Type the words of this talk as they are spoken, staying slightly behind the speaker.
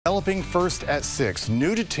Developing first at 6,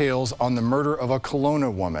 new details on the murder of a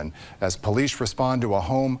Colona woman as police respond to a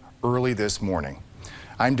home early this morning.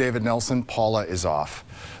 I'm David Nelson. Paula is off.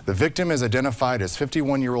 The victim is identified as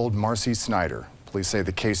 51-year-old Marcy Snyder. Police say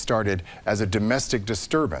the case started as a domestic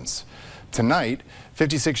disturbance. Tonight,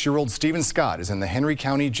 56-year-old Stephen Scott is in the Henry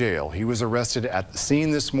County Jail. He was arrested at the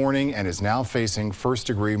scene this morning and is now facing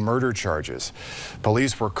first-degree murder charges.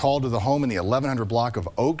 Police were called to the home in the 1100 block of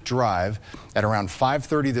Oak Drive at around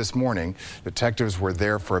 5:30 this morning. Detectives were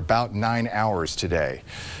there for about 9 hours today.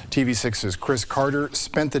 TV6's Chris Carter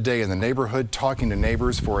spent the day in the neighborhood talking to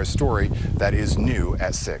neighbors for a story that is new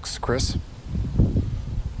at 6. Chris?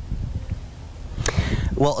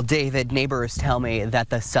 Well, David, neighbors tell me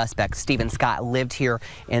that the suspect, Stephen Scott, lived here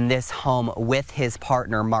in this home with his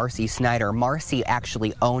partner, Marcy Snyder. Marcy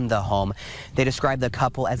actually owned the home. They describe the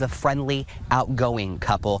couple as a friendly, outgoing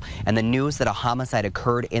couple, and the news that a homicide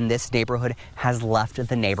occurred in this neighborhood has left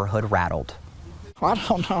the neighborhood rattled. I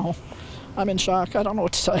don't know. I'm in shock. I don't know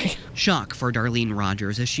what to say. Shock for Darlene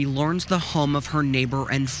Rogers as she learns the home of her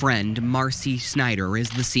neighbor and friend, Marcy Snyder,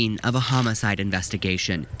 is the scene of a homicide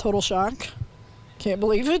investigation. Total shock. Can't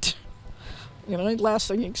believe it. You know, the last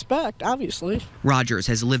thing you expect, obviously. Rogers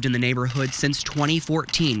has lived in the neighborhood since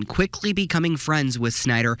 2014, quickly becoming friends with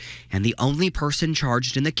Snyder and the only person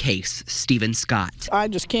charged in the case, Stephen Scott. I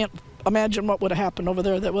just can't imagine what would have happened over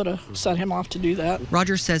there that would have set him off to do that.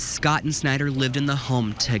 Rogers says Scott and Snyder lived in the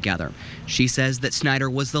home together. She says that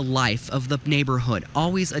Snyder was the life of the neighborhood,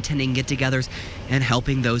 always attending get-togethers and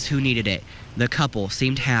helping those who needed it. The couple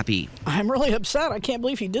seemed happy. I'm really upset. I can't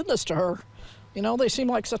believe he did this to her. You know, they seem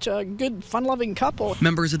like such a good, fun-loving couple.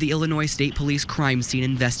 Members of the Illinois State Police Crime Scene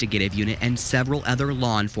Investigative Unit and several other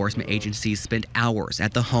law enforcement agencies spent hours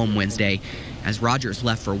at the home Wednesday. As Rogers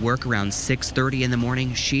left for work around 6:30 in the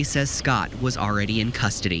morning, she says Scott was already in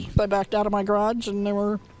custody. I backed out of my garage, and there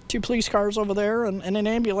were 2 police cars over there and an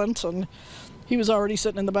ambulance, and he was already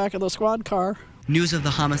sitting in the back of the squad car. News of the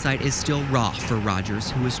homicide is still raw for Rogers,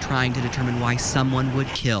 who is trying to determine why someone would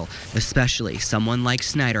kill, especially someone like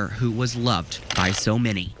Snyder, who was loved by so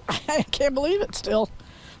many. I can't believe it still.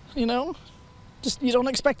 You know, just you don't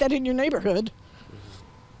expect that in your neighborhood.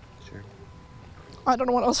 Sure. I don't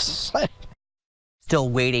know what else to say. Still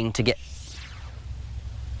waiting to get...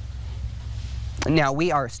 Now,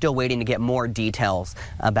 we are still waiting to get more details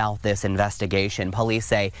about this investigation. Police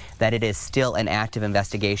say that it is still an active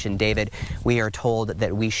investigation. David, we are told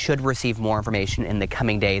that we should receive more information in the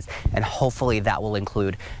coming days, and hopefully that will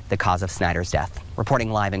include the cause of Snyder's death.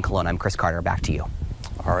 Reporting live in Colona, I'm Chris Carter. Back to you.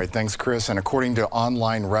 All right, thanks, Chris. And according to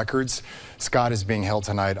online records, Scott is being held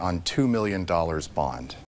tonight on $2 million bond.